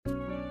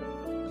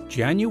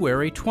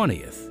January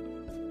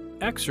 20th,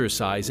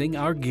 exercising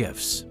our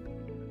gifts.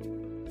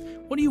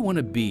 What do you want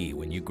to be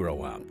when you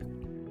grow up?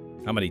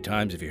 How many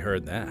times have you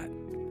heard that?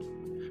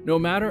 No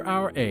matter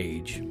our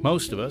age,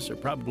 most of us are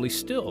probably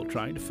still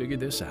trying to figure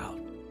this out.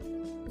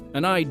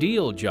 An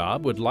ideal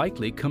job would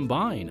likely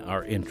combine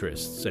our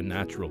interests and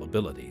natural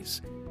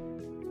abilities.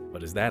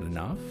 But is that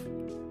enough?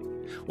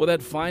 Will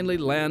that finally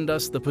land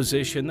us the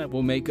position that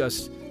will make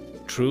us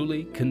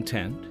truly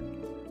content?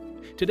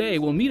 Today,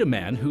 we'll meet a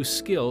man whose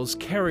skills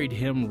carried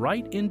him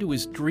right into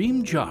his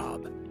dream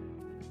job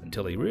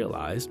until he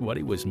realized what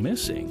he was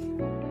missing.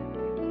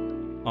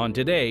 On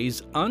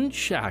today's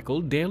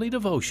Unshackled Daily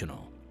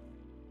Devotional.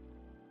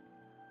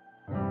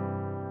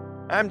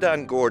 I'm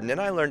Don Gordon, and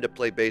I learned to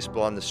play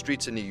baseball on the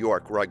streets of New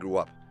York where I grew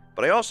up.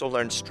 But I also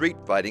learned street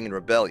fighting and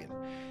rebellion.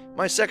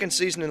 My second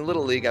season in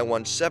Little League, I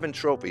won 7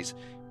 trophies,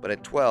 but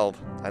at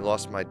 12, I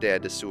lost my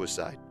dad to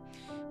suicide.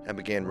 I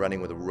began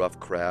running with a rough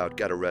crowd,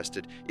 got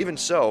arrested. Even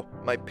so,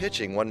 my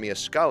pitching won me a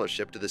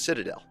scholarship to the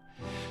Citadel.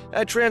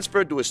 I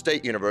transferred to a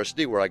state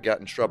university where I got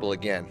in trouble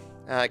again.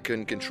 I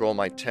couldn't control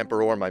my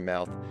temper or my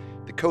mouth.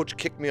 The coach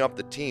kicked me off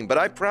the team, but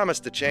I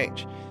promised to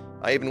change.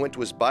 I even went to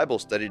his Bible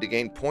study to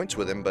gain points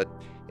with him, but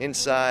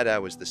inside I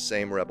was the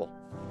same rebel.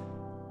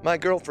 My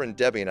girlfriend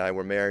Debbie and I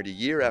were married a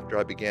year after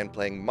I began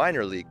playing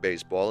minor league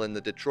baseball in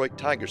the Detroit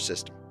Tigers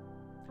system.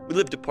 We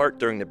lived apart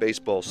during the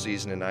baseball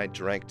season, and I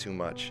drank too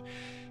much.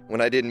 When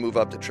I didn't move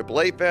up to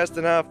AAA fast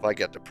enough, I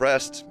got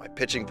depressed, my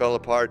pitching fell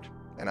apart,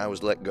 and I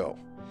was let go.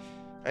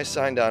 I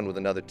signed on with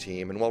another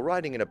team, and while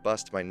riding in a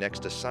bus to my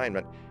next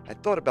assignment, I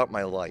thought about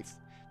my life,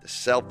 the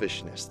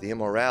selfishness, the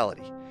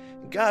immorality.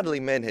 Godly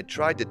men had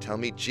tried to tell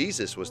me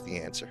Jesus was the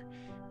answer.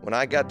 When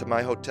I got to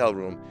my hotel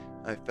room,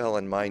 I fell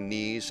on my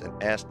knees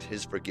and asked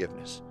his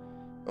forgiveness.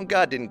 Well,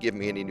 God didn't give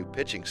me any new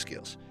pitching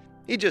skills.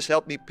 He just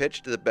helped me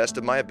pitch to the best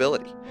of my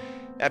ability.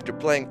 After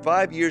playing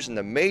 5 years in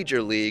the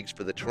major leagues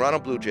for the Toronto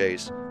Blue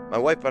Jays, my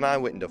wife and I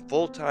went into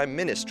full-time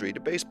ministry to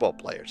baseball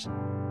players.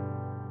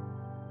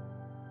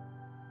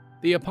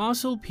 The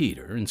Apostle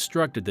Peter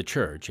instructed the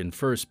church in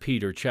 1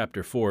 Peter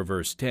chapter 4,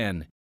 verse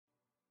 10,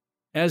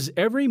 "As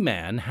every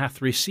man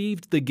hath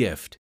received the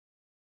gift,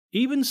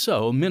 even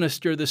so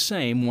minister the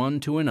same one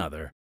to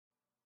another,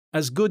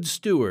 as good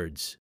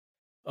stewards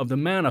of the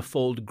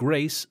manifold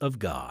grace of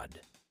God."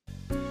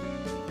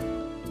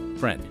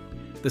 Friend,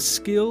 the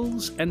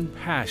skills and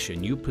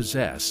passion you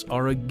possess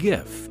are a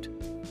gift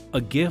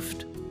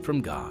from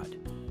God.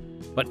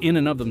 But in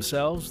and of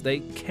themselves, they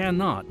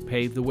cannot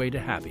pave the way to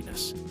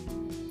happiness.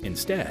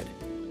 Instead,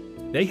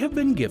 they have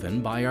been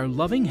given by our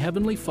loving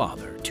Heavenly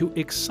Father to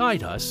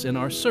excite us in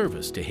our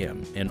service to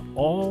Him in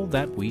all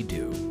that we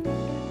do.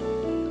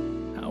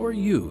 How are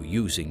you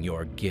using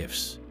your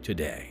gifts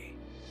today?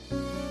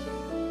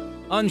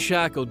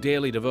 Unshackled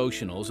Daily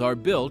Devotionals are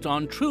built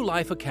on true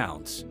life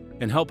accounts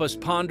and help us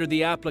ponder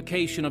the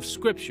application of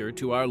Scripture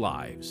to our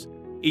lives.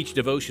 Each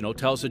devotional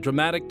tells a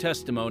dramatic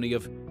testimony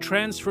of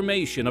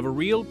transformation of a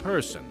real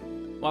person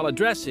while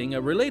addressing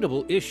a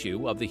relatable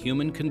issue of the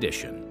human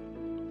condition.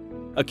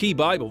 A key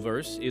Bible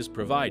verse is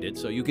provided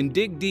so you can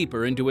dig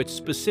deeper into its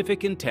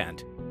specific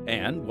intent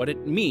and what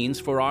it means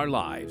for our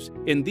lives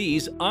in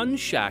these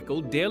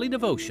Unshackled Daily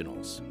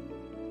Devotionals.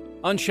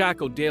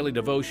 Unshackled Daily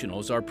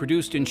Devotionals are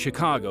produced in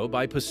Chicago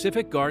by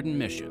Pacific Garden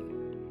Mission.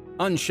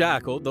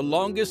 Unshackled, the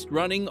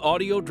longest-running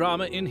audio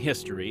drama in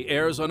history,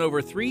 airs on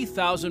over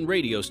 3,000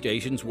 radio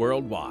stations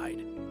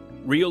worldwide.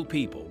 Real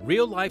people,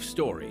 real-life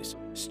stories,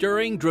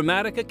 stirring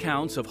dramatic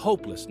accounts of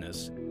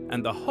hopelessness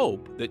and the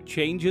hope that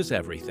changes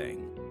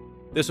everything.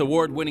 This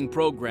award-winning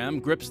program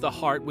grips the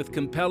heart with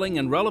compelling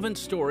and relevant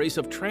stories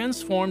of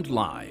transformed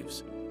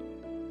lives.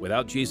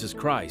 Without Jesus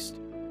Christ,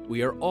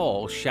 we are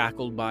all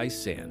shackled by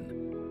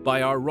sin,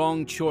 by our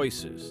wrong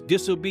choices,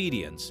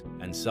 disobedience,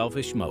 and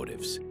selfish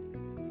motives.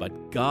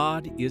 But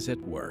God is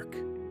at work,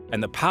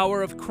 and the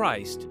power of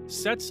Christ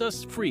sets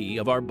us free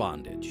of our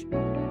bondage.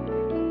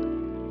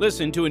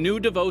 Listen to a new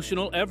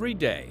devotional every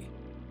day.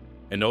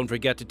 And don't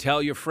forget to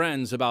tell your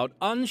friends about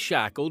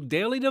Unshackled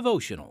Daily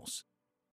Devotionals.